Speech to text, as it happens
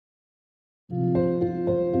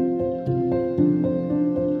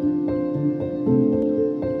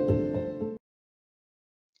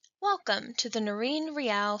Welcome to the Noreen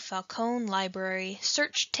Rial Falcone Library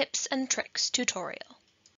Search Tips and Tricks tutorial.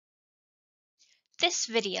 This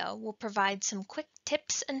video will provide some quick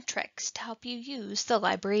tips and tricks to help you use the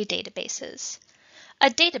library databases. A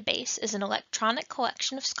database is an electronic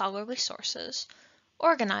collection of scholarly sources,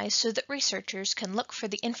 organized so that researchers can look for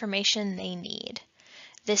the information they need.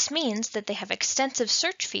 This means that they have extensive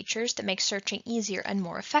search features that make searching easier and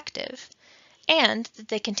more effective, and that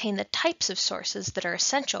they contain the types of sources that are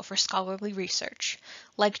essential for scholarly research,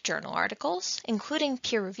 like journal articles, including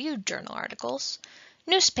peer-reviewed journal articles,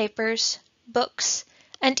 newspapers, books,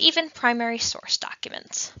 and even primary source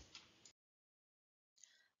documents.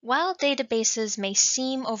 While databases may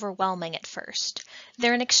seem overwhelming at first,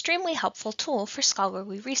 they're an extremely helpful tool for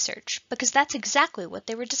scholarly research because that's exactly what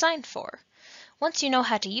they were designed for. Once you know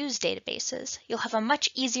how to use databases, you'll have a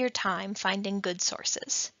much easier time finding good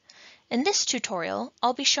sources. In this tutorial,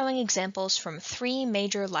 I'll be showing examples from 3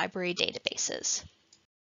 major library databases: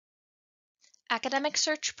 Academic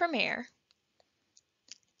Search Premier,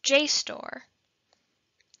 JSTOR,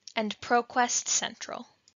 and ProQuest Central.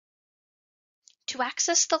 To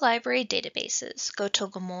access the library databases, go to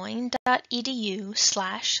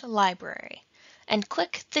lemoyne.edu/library and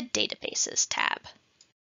click the Databases tab.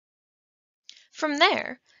 From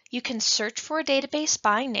there, you can search for a database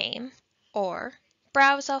by name or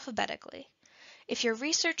browse alphabetically. If you're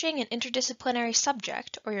researching an interdisciplinary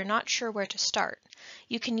subject or you're not sure where to start,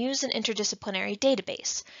 you can use an interdisciplinary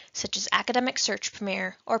database, such as Academic Search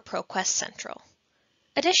Premier or ProQuest Central.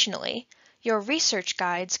 Additionally, your research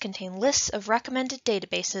guides contain lists of recommended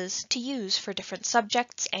databases to use for different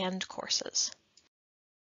subjects and courses.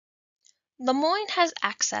 Le Moyne has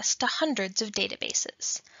access to hundreds of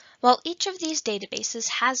databases. While each of these databases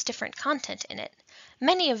has different content in it,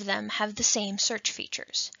 many of them have the same search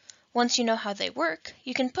features. Once you know how they work,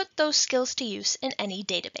 you can put those skills to use in any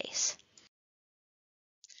database.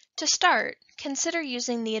 To start, consider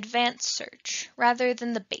using the advanced search rather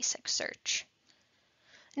than the basic search.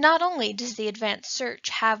 Not only does the advanced search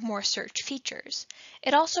have more search features,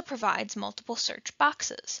 it also provides multiple search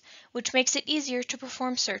boxes, which makes it easier to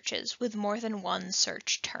perform searches with more than one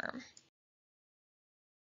search term.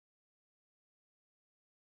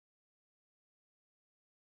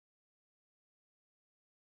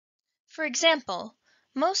 For example,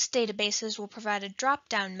 most databases will provide a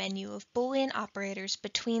drop-down menu of Boolean operators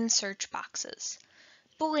between search boxes.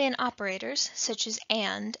 Boolean operators, such as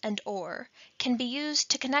and or, can be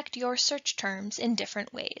used to connect your search terms in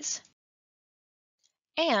different ways.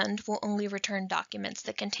 And will only return documents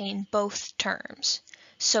that contain both terms.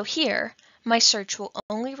 So here, my search will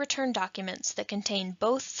only return documents that contain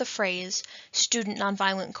both the phrase Student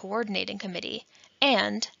Nonviolent Coordinating Committee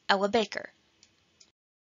and Ella Baker.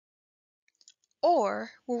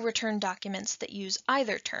 Or will return documents that use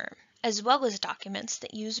either term, as well as documents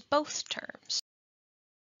that use both terms.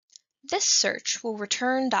 This search will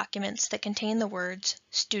return documents that contain the words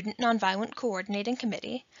Student Nonviolent Coordinating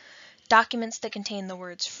Committee, documents that contain the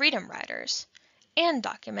words Freedom Riders, and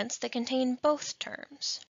documents that contain both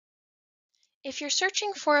terms. If you're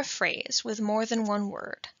searching for a phrase with more than one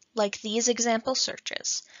word, like these example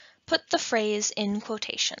searches, put the phrase in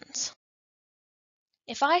quotations.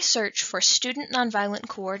 If I search for Student Nonviolent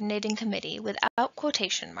Coordinating Committee without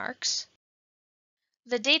quotation marks,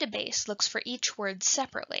 the database looks for each word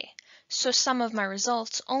separately, so some of my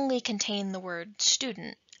results only contain the word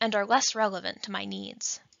student and are less relevant to my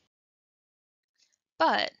needs.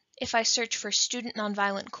 But if I search for Student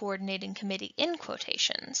Nonviolent Coordinating Committee in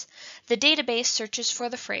quotations, the database searches for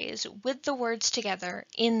the phrase with the words together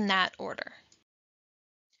in that order.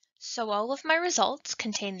 So all of my results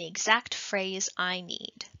contain the exact phrase I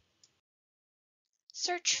need.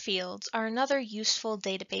 Search fields are another useful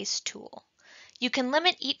database tool. You can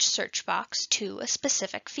limit each search box to a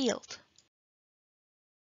specific field.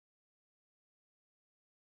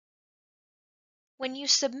 When you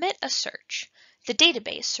submit a search, the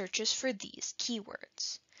database searches for these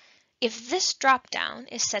keywords. If this drop-down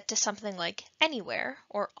is set to something like Anywhere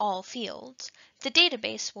or All Fields, the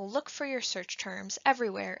database will look for your search terms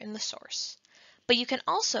everywhere in the source. But you can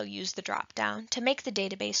also use the drop-down to make the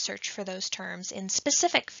database search for those terms in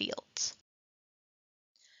specific fields,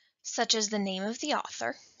 such as the name of the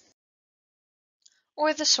author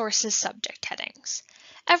or the source's subject headings.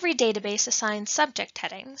 Every database assigns subject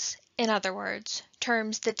headings, in other words,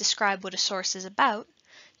 terms that describe what a source is about,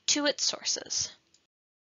 to its sources.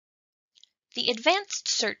 The advanced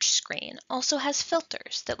search screen also has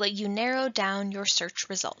filters that let you narrow down your search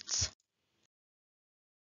results.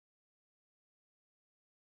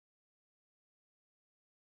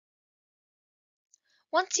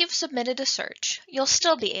 Once you've submitted a search, you'll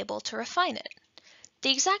still be able to refine it.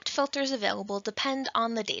 The exact filters available depend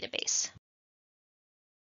on the database.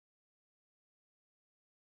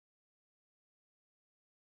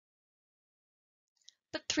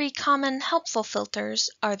 But 3 common helpful filters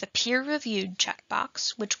are the peer-reviewed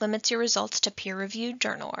checkbox, which limits your results to peer-reviewed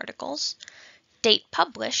journal articles, date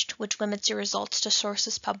published, which limits your results to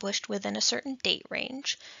sources published within a certain date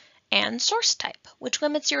range, and source type, which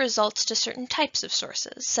limits your results to certain types of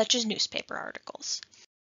sources, such as newspaper articles.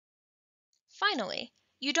 Finally,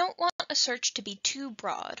 you don't want a search to be too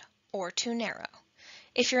broad or too narrow.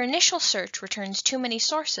 If your initial search returns too many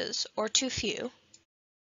sources or too few,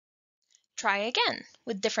 try again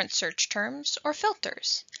with different search terms or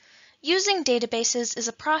filters. Using databases is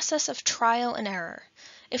a process of trial and error.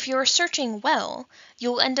 If you are searching well,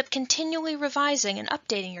 you will end up continually revising and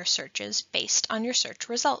updating your searches based on your search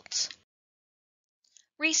results.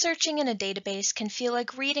 Researching in a database can feel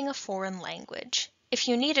like reading a foreign language. If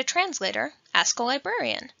you need a translator, ask a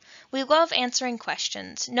librarian. We love answering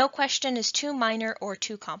questions. No question is too minor or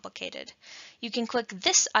too complicated. You can click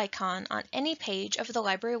this icon on any page of the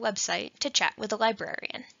library website to chat with a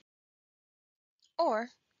librarian. Or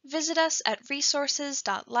visit us at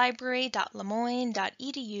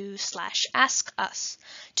resources.library.lemoyne.edu/askus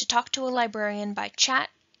to talk to a librarian by chat,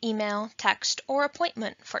 email, text, or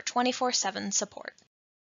appointment for 24/7 support.